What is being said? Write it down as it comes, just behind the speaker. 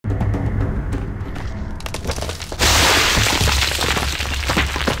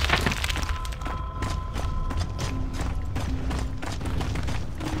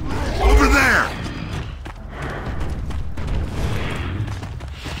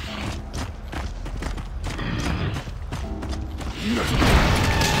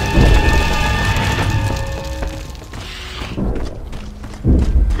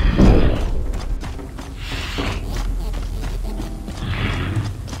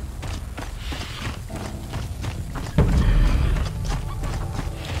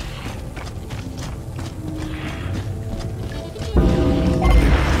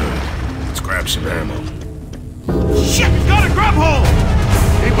Some ammo. Shit! He's got a grab hold!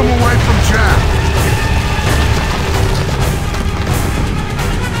 Keep him away from Jack.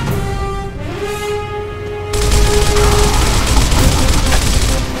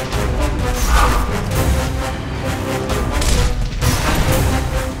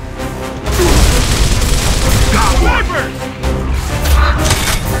 Got one!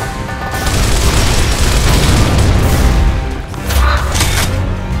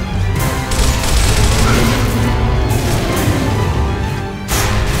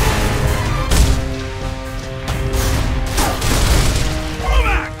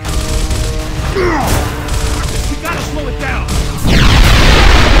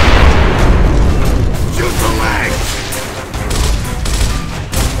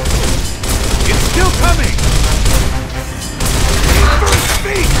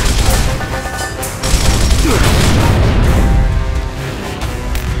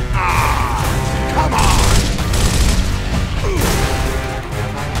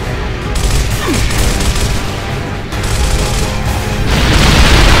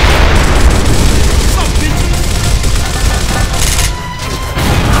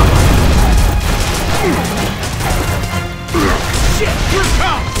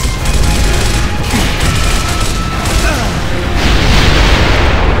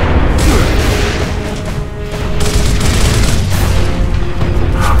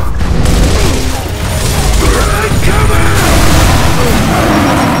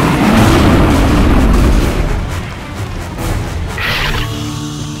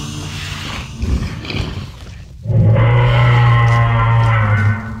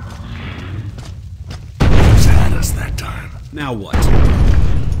 Now what?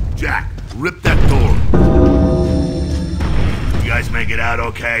 Jack, rip that door. You guys make it out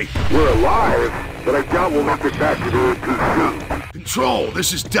okay? We're alive, but I doubt we'll make it back to the APC. Control,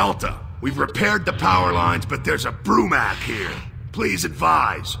 this is Delta. We've repaired the power lines, but there's a Brumak here. Please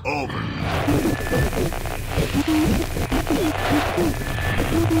advise. Over.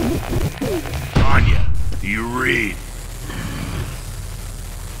 Anya, do you read?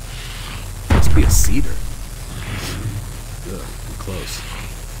 Must be a cedar. Ugh, we're close.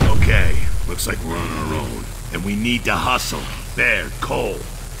 Okay, looks like we're on our own. And we need to hustle. Baird, Cole,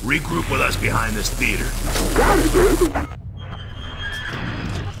 regroup with us behind this theater.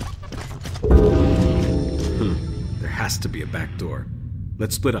 There has to be a back door.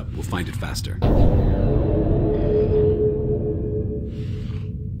 Let's split up. We'll find it faster.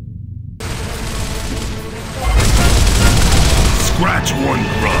 Scratch one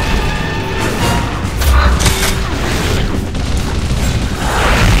grub.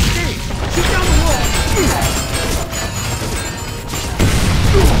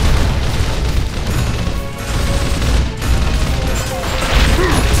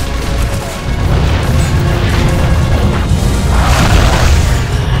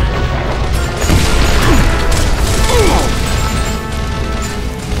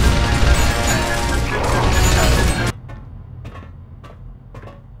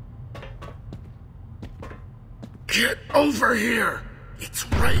 Get over here! It's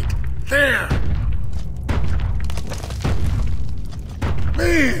right there!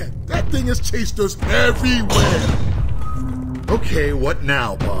 Man, that thing has chased us everywhere! Okay, what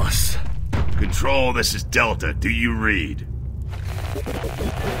now, boss? Control, this is Delta. Do you read?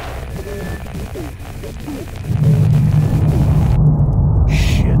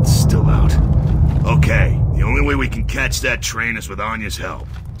 Shit, still out. Okay, the only way we can catch that train is with Anya's help.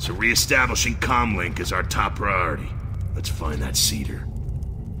 So re-establishing comlink is our top priority. Let's find that cedar.